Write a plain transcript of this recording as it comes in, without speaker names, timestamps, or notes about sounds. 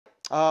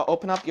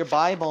open up your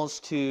Bibles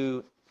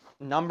to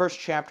Numbers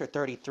chapter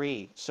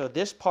 33. So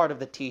this part of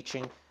the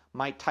teaching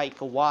might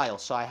take a while,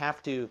 so I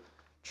have to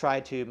try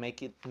to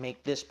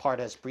make this part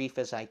as brief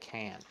as I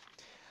can.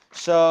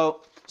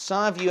 So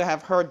some of you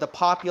have heard the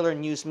popular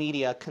news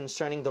media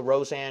concerning the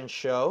Roseanne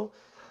show.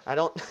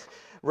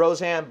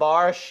 Roseanne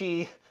Barr,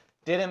 she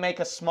didn't make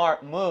a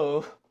smart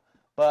move,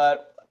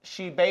 but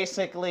she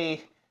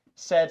basically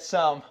said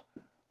some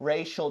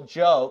racial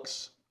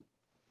jokes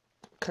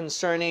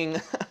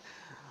concerning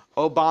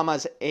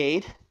Obama's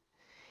aide.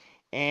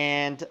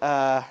 And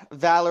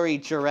Valerie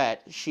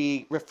Jarrett,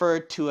 she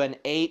referred to an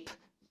ape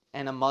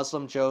and a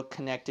Muslim joke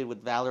connected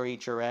with Valerie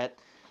Jarrett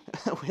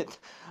with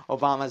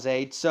Obama's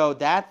aide. So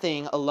that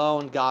thing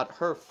alone got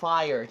her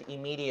fired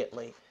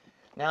immediately.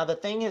 Now the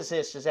thing is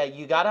this, is that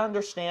you got to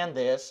understand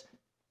this.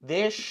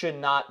 This should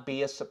not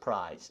be a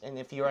surprise. And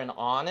if you're an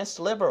honest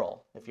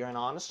liberal,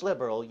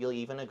 you'll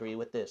even agree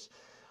with this.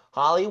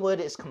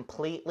 Hollywood is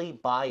completely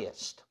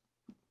biased.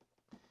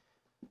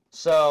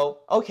 So,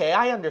 okay,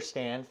 I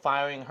understand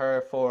firing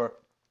her for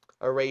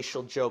a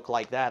racial joke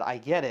like that. I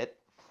get it.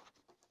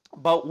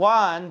 But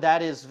one,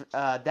 that is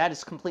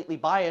completely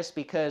biased,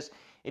 because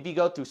if you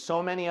go through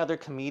so many other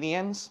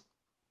comedians,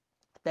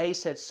 they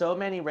said so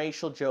many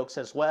racial jokes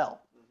as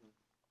well.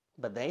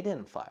 But they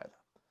didn't fire them.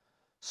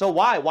 So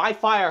why? Why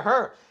fire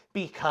her?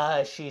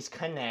 Because she's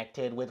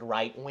connected with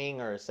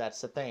right-wingers.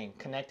 That's the thing.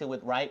 Connected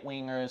with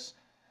right-wingers,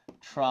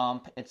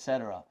 Trump,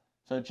 etc.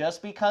 So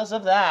just because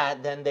of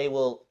that, then they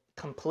will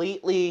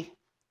completely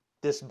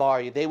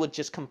disbar you. They would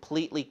just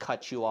completely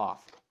cut you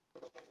off.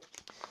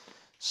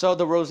 So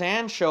the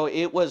Roseanne show,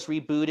 it was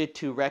rebooted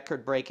to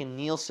record-breaking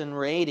Nielsen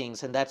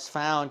ratings, and that's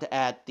found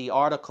at the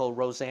article,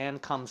 Roseanne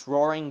Comes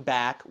Roaring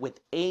Back with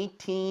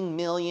 18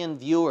 million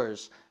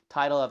viewers,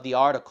 title of the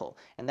article.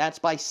 And that's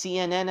by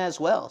CNN as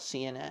well,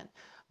 CNN,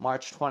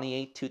 March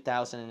 28,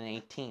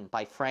 2018,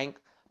 by Frank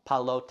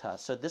Pallotta.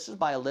 So this is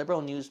by a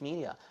liberal news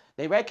media.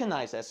 They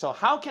recognize that. So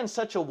how can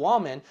such a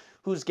woman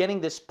who's getting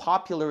this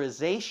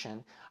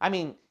popularization, I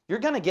mean, you're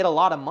going to get a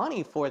lot of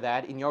money for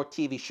that in your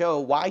TV show.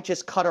 Why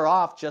just cut her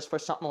off just for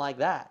something like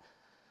that?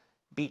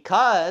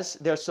 Because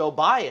they're so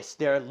biased.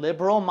 They're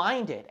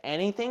liberal-minded.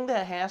 Anything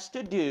that has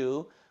to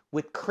do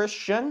with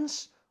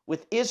Christians,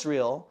 with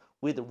Israel,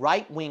 with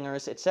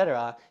right-wingers,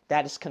 etc.,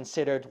 that is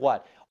considered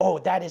what? Oh,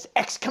 that is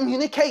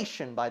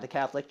excommunication by the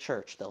Catholic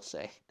Church, they'll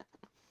say.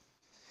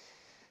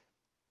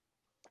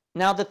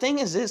 Now, the thing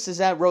is this, is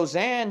that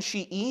Roseanne,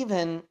 she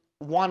even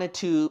wanted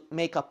to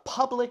make a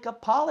public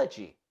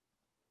apology.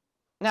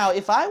 Now,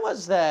 if I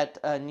was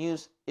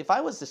if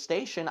I was the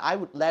station, I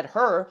would let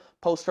her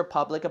post her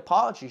public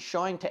apology,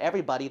 showing to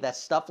everybody that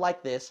stuff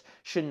like this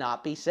should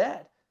not be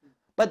said.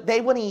 But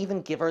they wouldn't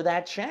even give her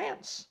that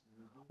chance.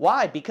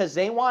 Why? Because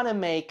they want to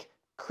make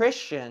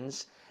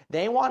Christians,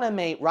 they want to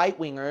make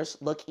right-wingers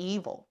look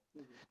evil.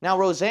 Now,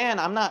 Roseanne,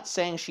 I'm not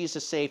saying she's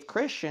a safe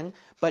Christian,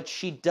 but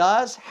she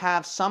does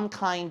have some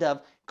kind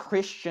of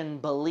Christian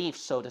belief,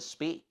 so to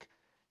speak.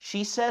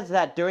 She says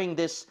that during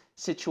this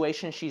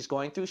situation she's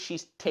going through, she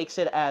takes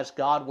it as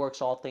God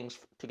works all things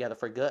together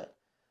for good.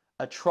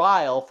 A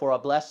trial for a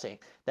blessing,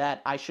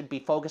 that I should be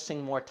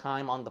focusing more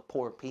time on the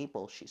poor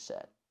people, she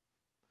said.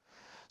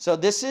 So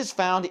this is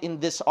found in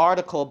this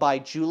article by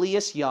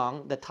Julius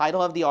Young. The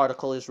title of the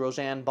article is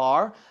Roseanne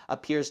Barr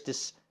Appears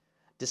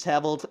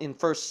Disheveled in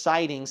First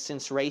Sighting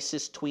Since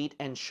Racist Tweet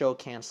and Show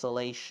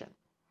Cancellation.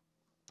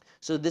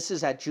 So this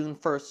is at June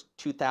 1st,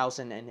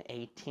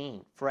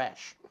 2018,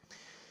 fresh.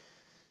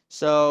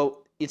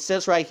 So it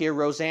says right here,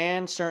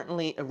 Roseanne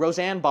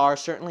Barr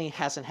certainly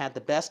hasn't had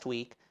the best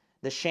week.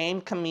 The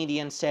shamed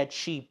comedian said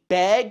she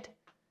begged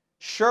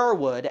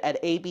Sherwood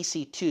at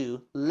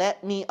ABC2,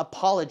 let me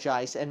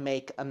apologize and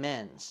make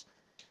amends,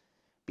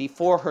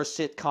 before her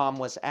sitcom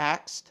was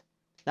axed.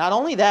 Not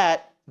only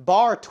that,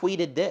 Barr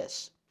tweeted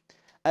this,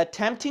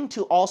 attempting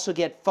to also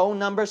get phone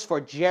numbers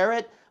for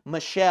Jarrett,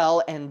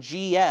 Michelle, and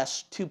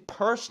GS to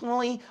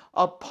personally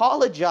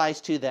apologize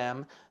to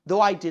them,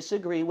 though I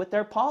disagree with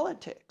their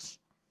politics.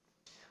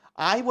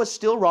 I was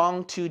still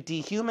wrong to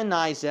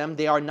dehumanize them.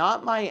 They are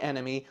not my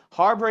enemy.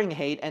 Harboring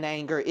hate and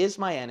anger is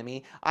my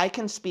enemy. I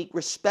can speak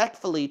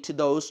respectfully to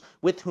those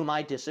with whom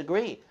I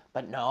disagree.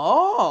 But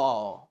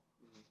no.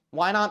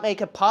 Why not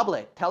make it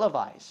public,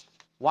 televised?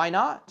 Why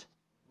not?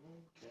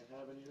 Can't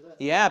have any of that.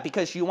 Yeah,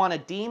 because you want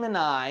to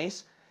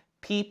demonize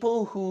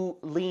people who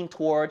lean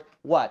toward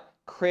what?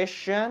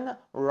 Christian,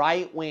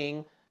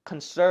 right-wing,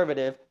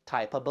 conservative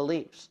type of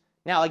beliefs.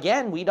 Now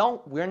again,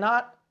 we're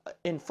not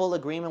in full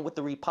agreement with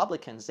the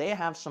Republicans. They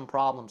have some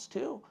problems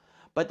too.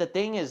 But the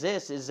thing is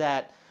this, is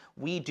that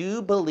we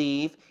do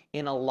believe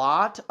in a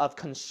lot of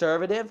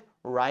conservative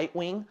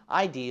right-wing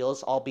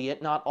ideals,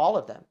 albeit not all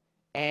of them.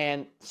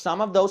 And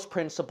some of those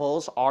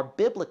principles are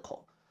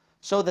biblical.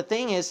 So the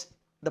thing is,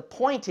 the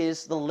point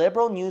is, the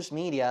liberal news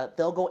media,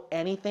 they'll go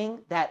anything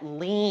that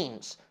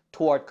leans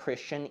toward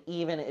Christian,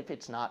 even if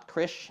it's not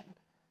Christian.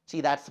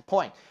 See, that's the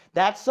point.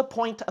 That's the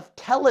point of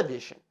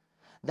television.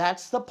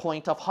 That's the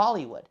point of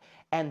Hollywood.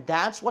 And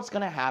that's what's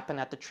going to happen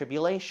at the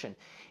tribulation.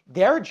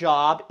 Their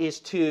job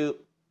is to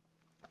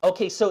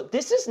Okay, so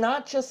this is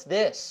not just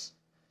this.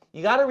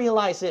 You got to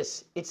realize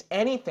this. It's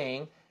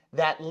anything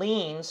that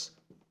leans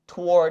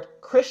toward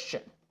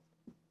Christian.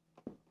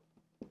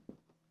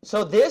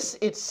 So this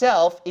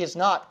itself is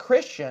not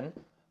Christian,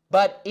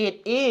 but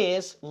it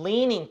is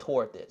leaning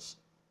toward this.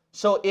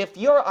 So if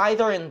you're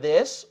either in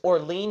this or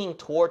leaning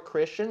toward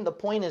Christian, the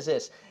point is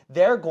this.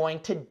 They're going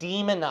to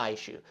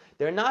demonize you.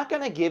 They're not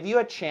going to give you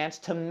a chance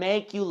to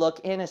make you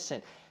look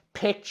innocent.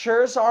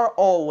 Pictures are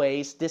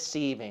always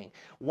deceiving.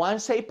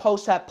 Once they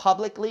post that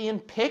publicly in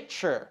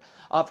picture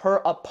of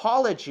her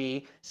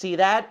apology, see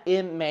that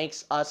it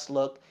makes us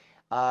look,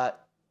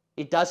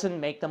 it doesn't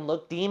make them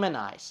look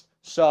demonized.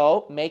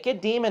 So make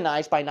it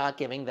demonized by not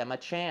giving them a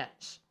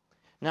chance.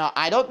 Now,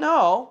 I don't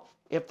know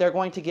if they're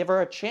going to give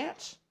her a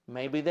chance.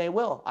 Maybe they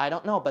will. I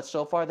don't know, but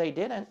so far they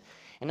didn't.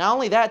 And not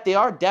only that, they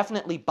are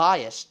definitely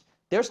biased.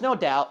 There's no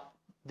doubt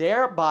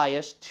they're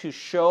biased to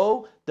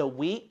show the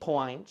weak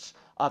points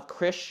of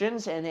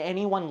Christians and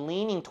anyone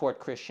leaning toward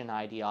Christian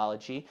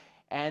ideology,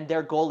 and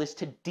their goal is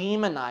to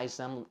demonize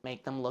them,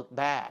 make them look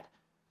bad.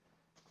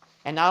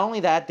 And not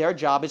only that, their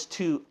job is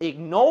to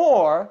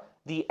ignore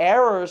the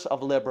errors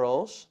of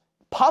liberals,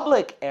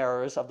 public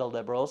errors of the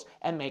liberals,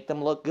 and make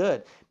them look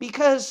good.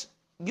 Because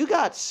you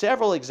got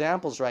several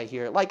examples right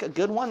here. Like a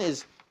good one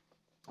is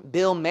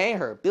Bill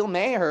Maher. Bill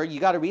Maher, you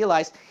got to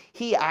realize,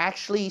 he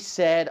actually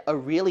said a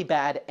really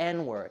bad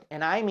N-word.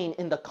 And I mean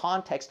in the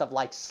context of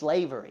like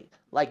slavery,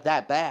 like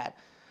that bad.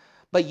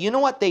 But you know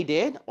what they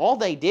did? All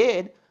they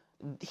did,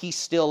 he's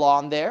still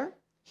on there.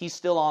 He's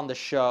still on the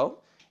show.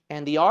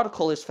 And the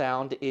article is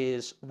found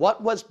is,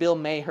 What Was Bill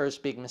Maher's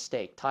Big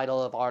Mistake?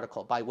 Title of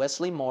article by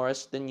Wesley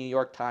Morris, The New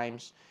York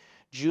Times,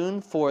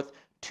 June 4th,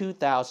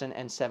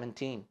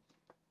 2017.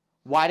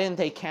 Why didn't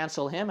they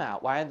cancel him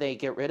out? Why didn't they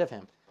get rid of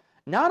him?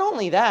 Not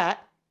only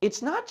that,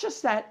 it's not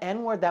just that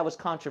N-word that was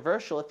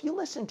controversial. If you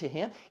listen to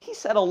him, he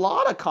said a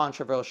lot of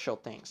controversial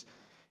things.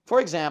 For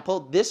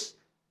example,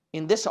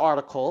 in this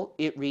article,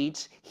 it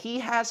reads, he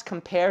has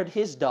compared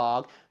his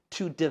dog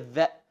to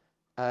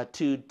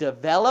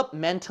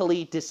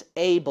developmentally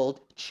disabled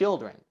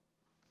children.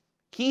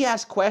 He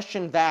has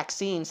questioned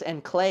vaccines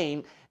and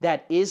claimed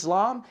that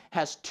Islam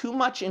has too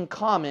much in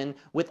common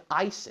with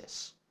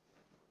ISIS.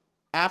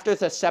 After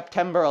the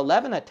September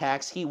 11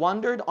 attacks, he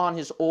wondered on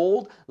his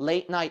old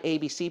late-night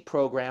ABC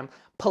program,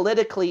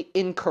 Politically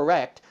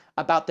Incorrect,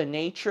 about the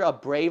nature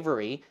of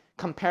bravery,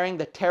 comparing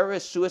the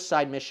terrorist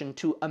suicide mission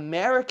to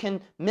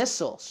American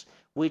missiles,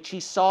 which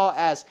he saw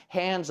as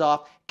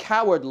hands-off,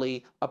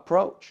 cowardly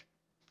approach.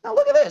 Now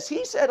look at this.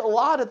 He said a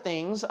lot of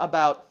things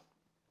about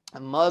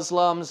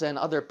Muslims and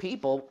other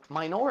people,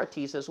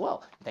 minorities as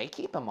well. They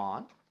keep him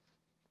on.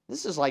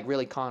 This is like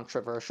really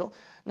controversial.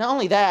 Not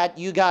only that,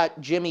 you got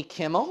Jimmy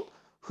Kimmel,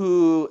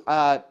 who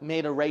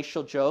made a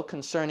racial joke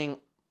concerning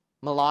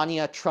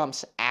Melania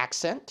Trump's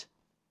accent.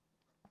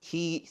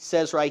 He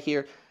says right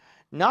here,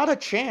 not a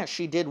chance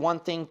she did one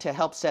thing to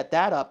help set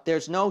that up.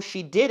 There's no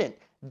she didn't.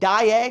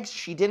 Dye eggs,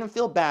 she didn't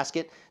fill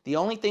basket. The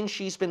only thing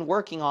she's been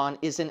working on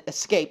is an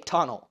escape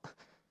tunnel.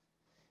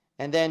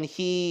 And then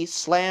he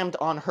slammed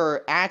on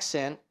her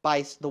accent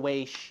by the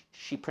way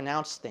she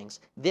pronounced things.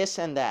 This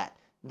and that.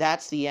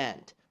 That's the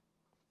end.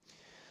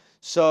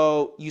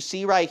 So you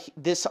see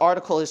this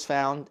article is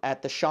found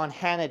at the Sean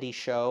Hannity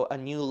show, A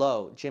New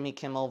Low. Jimmy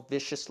Kimmel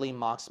viciously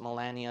mocks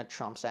Melania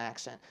Trump's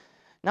accent.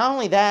 Not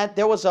only that,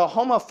 there was a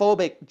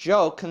homophobic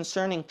joke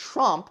concerning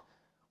Trump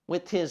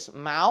with his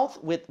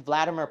mouth with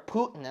Vladimir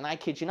Putin. And I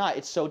kid you not,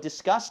 it's so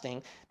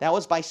disgusting. That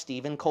was by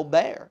Stephen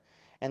Colbert.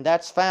 And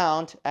that's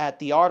found at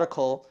the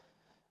article,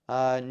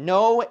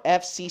 No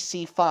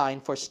FCC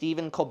Fine for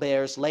Stephen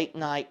Colbert's Late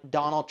Night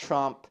Donald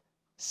Trump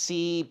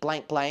C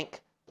blank blank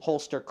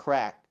holster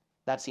crack.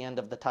 That's the end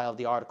of the title of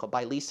the article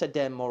by Lisa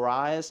de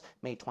Moraes,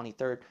 May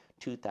 23rd,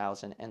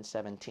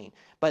 2017.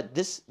 But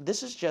this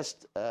is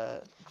just,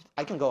 I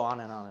can go on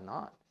and on and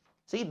on.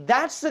 See,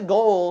 that's the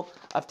goal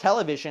of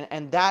television,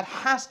 and that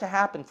has to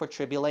happen for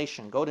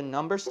tribulation. Go to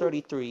Numbers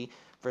 33,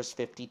 verse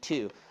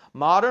 52.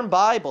 Modern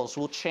Bibles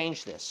will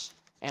change this,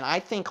 and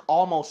I think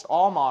almost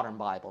all modern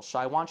Bibles, so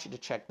I want you to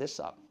check this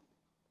up.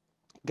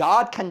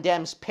 God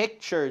condemns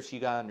pictures,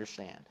 you got to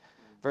understand.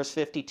 Verse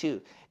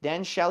 52,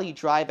 then shall ye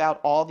drive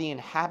out all the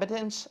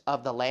inhabitants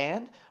of the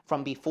land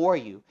from before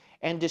you,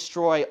 and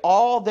destroy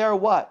all their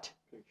what?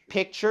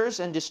 Pictures,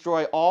 and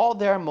destroy all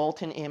their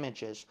molten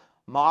images.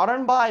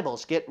 Modern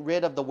Bibles get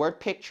rid of the word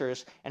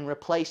pictures and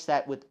replace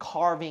that with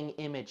carving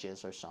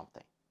images or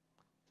something.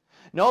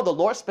 No, the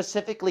Lord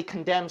specifically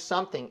condemns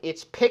something.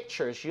 It's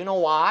pictures. You know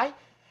why?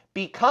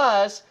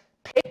 Because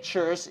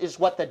pictures is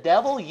what the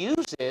devil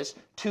uses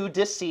to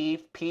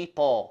deceive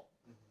people.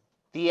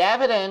 The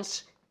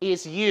evidence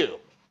is you.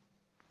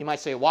 You might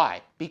say,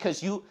 why?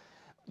 Because you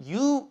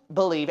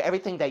believe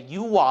everything that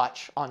you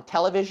watch on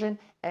television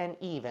and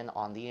even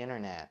on the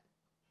internet.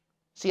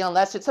 See,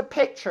 unless it's a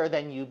picture,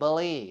 then you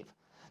believe.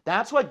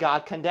 That's what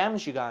God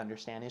condemns, you gotta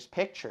understand, is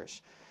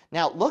pictures.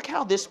 Now, look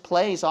how this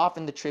plays off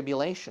in the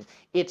tribulation.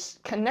 It's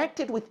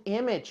connected with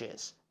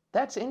images.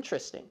 That's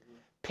interesting.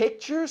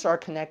 Pictures are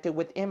connected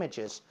with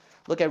images.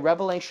 Look at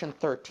Revelation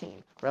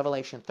 13.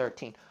 Revelation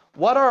 13.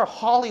 What are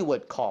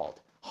Hollywood called?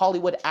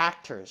 Hollywood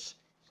actors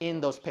in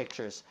those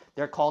pictures.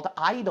 They're called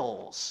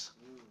idols.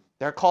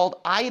 They're called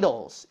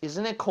idols.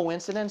 Isn't it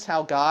coincidence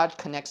how God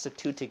connects the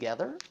two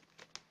together?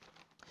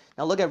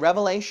 Now look at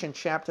Revelation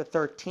chapter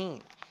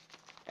 13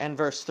 and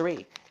verse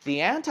 3.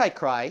 The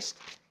Antichrist,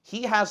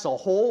 he has the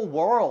whole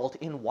world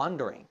in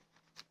wondering.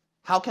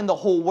 How can the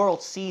whole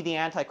world see the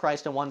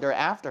Antichrist and wonder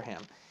after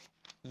him?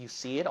 You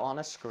see it on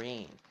a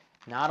screen.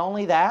 Not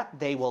only that,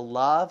 they will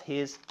love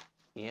his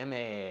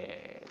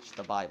image,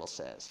 the Bible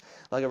says.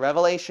 Look at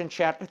Revelation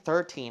chapter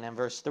 13 and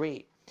verse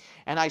 3.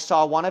 And I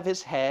saw one of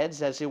his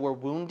heads as it were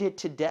wounded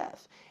to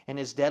death, and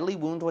his deadly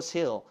wound was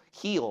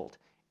healed,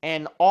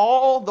 and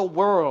all the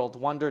world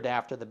wondered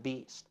after the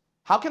beast.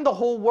 How can the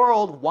whole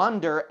world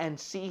wonder and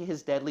see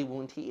his deadly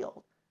wound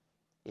healed?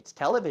 It's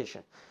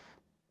television.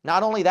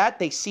 Not only that,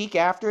 they seek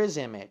after his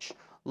image.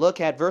 Look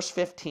at verse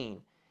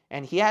 15.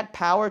 And he had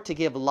power to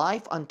give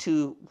life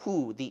unto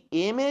who? The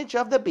image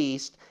of the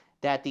beast,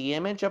 that the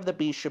image of the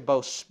beast should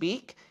both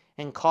speak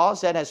and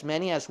cause that as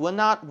many as would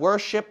not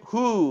worship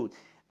who?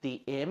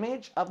 The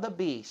image of the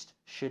beast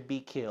should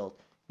be killed.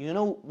 You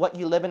know what?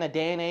 You live in a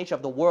day and age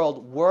of the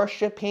world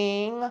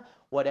worshiping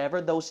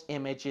whatever those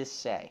images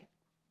say.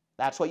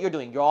 That's what you're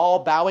doing. You're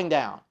all bowing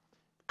down.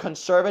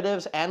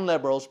 Conservatives and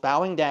liberals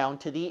bowing down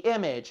to the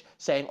image,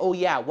 saying, oh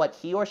yeah, what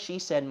he or she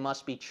said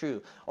must be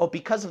true. Oh,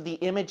 because of the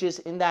images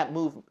in that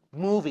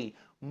movie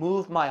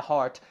moved my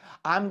heart,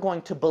 I'm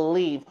going to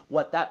believe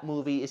what that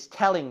movie is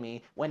telling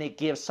me when it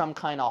gives some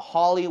kind of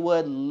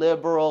Hollywood,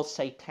 liberal,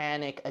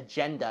 satanic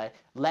agenda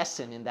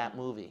lesson in that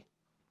movie.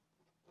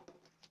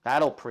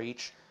 That'll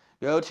preach.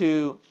 Go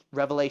to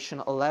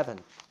Revelation 11.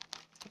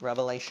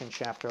 Revelation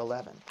chapter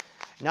 11.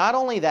 Not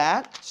only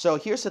that, so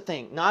here's the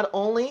thing. Not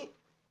only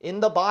in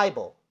the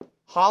Bible,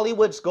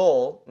 Hollywood's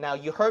goal, now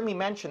you heard me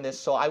mention this,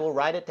 so I will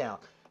write it down.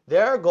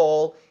 Their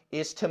goal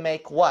is to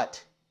make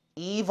what?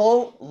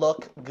 Evil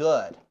look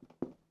good.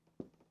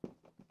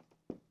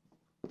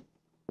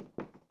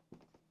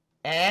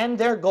 And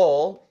their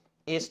goal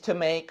is to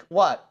make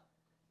what?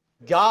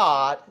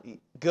 God,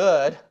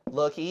 good,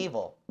 look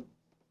evil.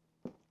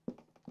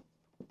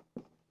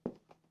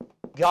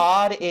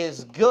 God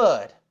is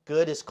good.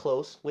 Good is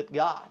close with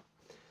God.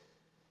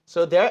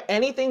 So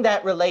anything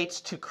that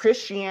relates to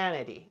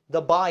Christianity,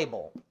 the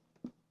Bible,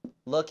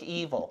 look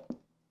evil.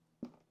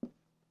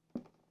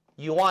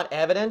 You want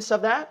evidence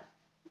of that?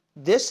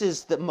 This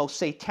is the most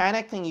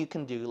satanic thing you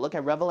can do. Look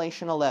at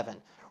Revelation 11.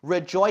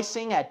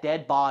 Rejoicing at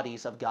dead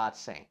bodies of God's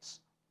saints.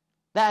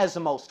 That is the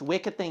most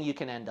wicked thing you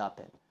can end up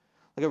in.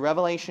 Look at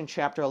Revelation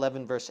chapter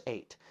 11, verse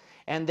 8.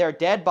 And their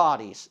dead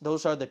bodies,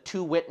 those are the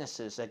two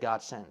witnesses that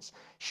God sends,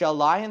 shall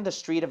lie in the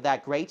street of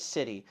that great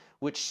city,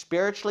 which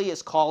spiritually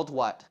is called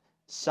what?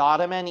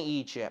 Sodom and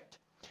Egypt.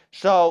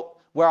 So,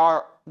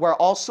 where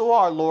also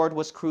our Lord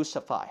was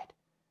crucified.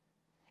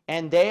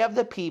 And they of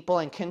the people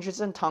and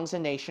kindreds and tongues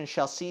and nations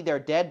shall see their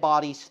dead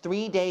bodies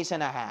 3 days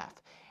and a half,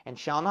 and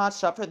shall not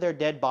suffer their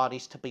dead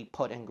bodies to be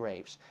put in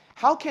graves.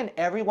 How can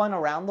everyone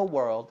around the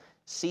world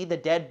see the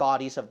dead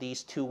bodies of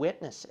these two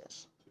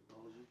witnesses?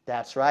 Technology.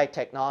 That's right,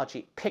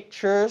 technology.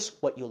 Pictures,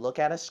 what you look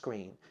at a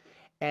screen.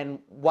 And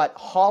what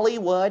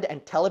Hollywood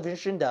and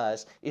television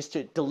does is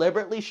to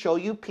deliberately show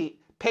you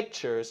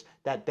pictures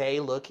that they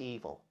look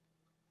evil.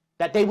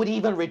 That they would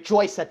even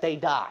rejoice that they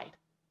died.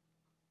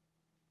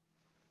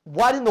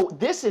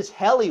 This is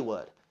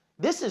Hollywood.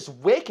 This is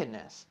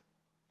wickedness.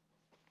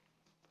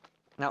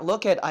 Now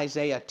look at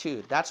Isaiah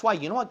 2. That's why,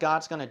 you know what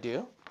God's going to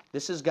do?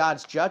 This is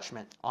God's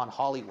judgment on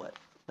Hollywood.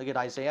 Look at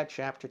Isaiah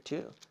chapter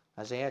 2.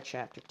 Isaiah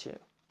chapter 2.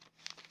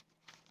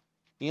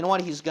 You know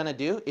what he's going to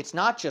do? It's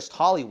not just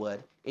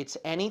Hollywood. It's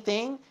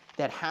anything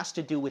that has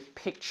to do with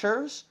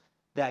pictures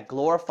that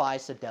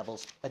glorifies the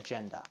devil's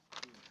agenda.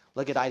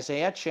 Look at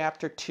Isaiah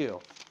chapter 2.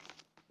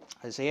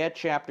 Isaiah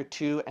chapter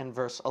 2 and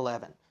verse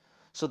 11.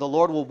 So the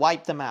Lord will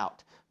wipe them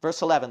out.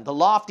 Verse 11. The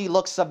lofty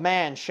looks of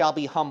man shall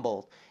be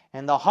humbled,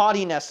 and the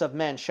haughtiness of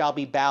men shall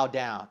be bowed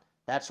down.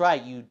 That's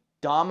right, you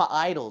dumb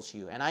idols,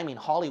 you. And I mean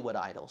Hollywood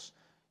idols.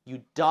 You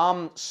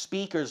dumb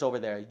speakers over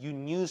there. You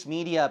news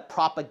media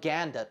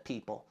propaganda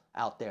people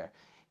out there.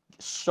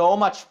 So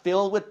much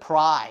filled with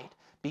pride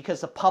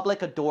because the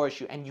public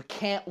adores you, and you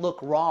can't look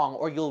wrong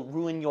or you'll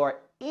ruin your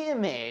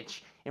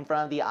image in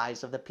front of the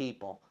eyes of the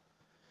people.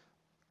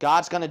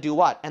 God's going to do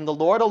what? And the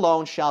Lord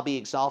alone shall be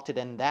exalted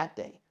in that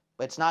day.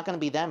 But it's not going to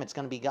be them, it's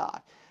going to be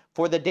God.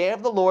 For the day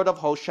of the Lord of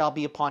hosts shall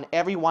be upon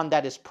everyone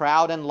that is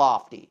proud and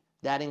lofty.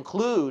 That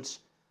includes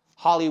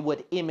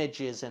Hollywood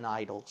images and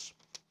idols.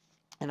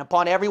 And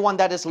upon everyone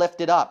that is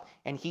lifted up,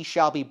 and he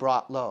shall be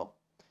brought low.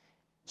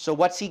 So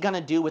what's he going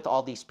to do with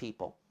all these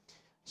people?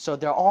 So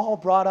they're all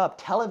brought up.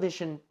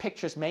 Television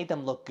pictures made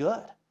them look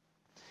good.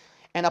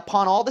 And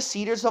upon all the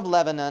cedars of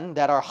Lebanon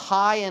that are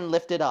high and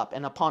lifted up,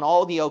 and upon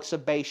all the oaks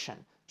of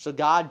Bashan. So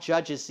God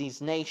judges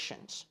these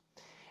nations.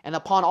 And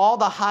upon all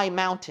the high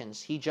mountains,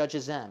 he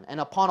judges them. And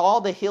upon all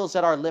the hills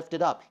that are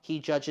lifted up, he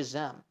judges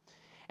them.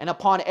 And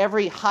upon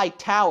every high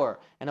tower,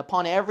 and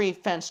upon every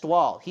fenced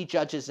wall, he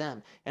judges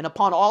them. And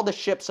upon all the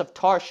ships of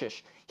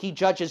Tarshish, he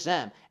judges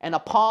them. And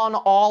upon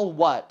all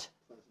what?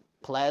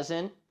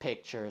 Pleasant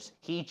pictures,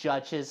 he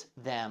judges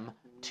them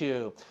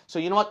too. So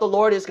you know what the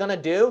Lord is going to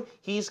do?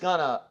 He's going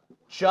to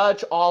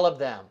judge all of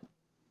them.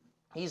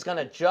 He's going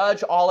to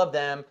judge all of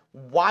them,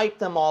 wipe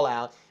them all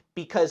out,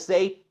 because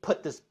they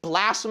put this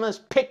blasphemous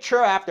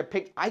picture after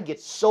picture. I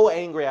get so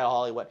angry at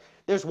Hollywood.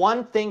 There's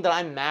one thing that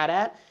I'm mad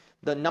at.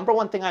 The number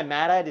one thing I'm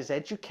mad at is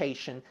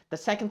education. The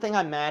second thing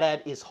I'm mad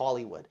at is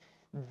Hollywood.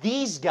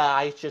 These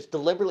guys just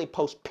deliberately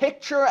post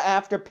picture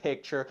after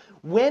picture,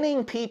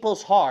 winning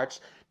people's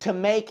hearts to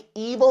make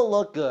evil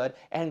look good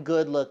and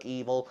good look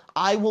evil.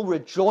 I will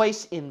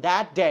rejoice in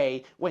that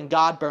day when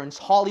God burns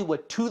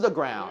Hollywood to the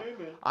ground.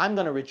 Amen. I'm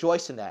going to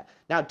rejoice in that.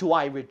 Now, do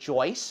I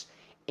rejoice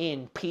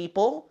in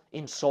people,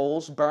 in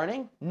souls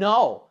burning?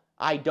 No,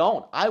 I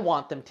don't. I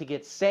want them to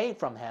get saved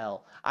from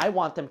hell. I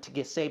want them to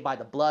get saved by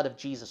the blood of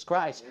Jesus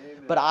Christ.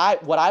 Amen.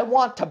 But what I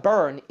want to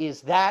burn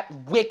is that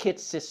wicked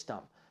system,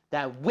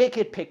 that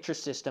wicked picture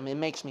system. It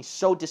makes me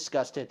so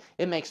disgusted.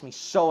 It makes me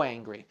so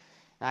angry.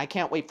 And I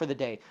can't wait for the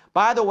day.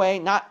 By the way,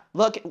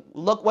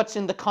 look what's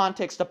in the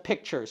context of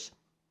pictures.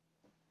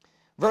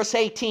 Verse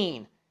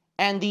 18,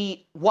 and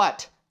the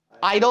what?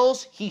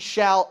 Idols he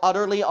shall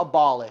utterly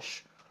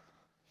abolish.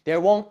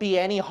 There won't be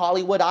any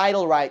Hollywood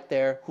idol right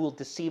there who will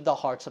deceive the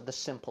hearts of the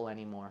simple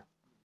anymore.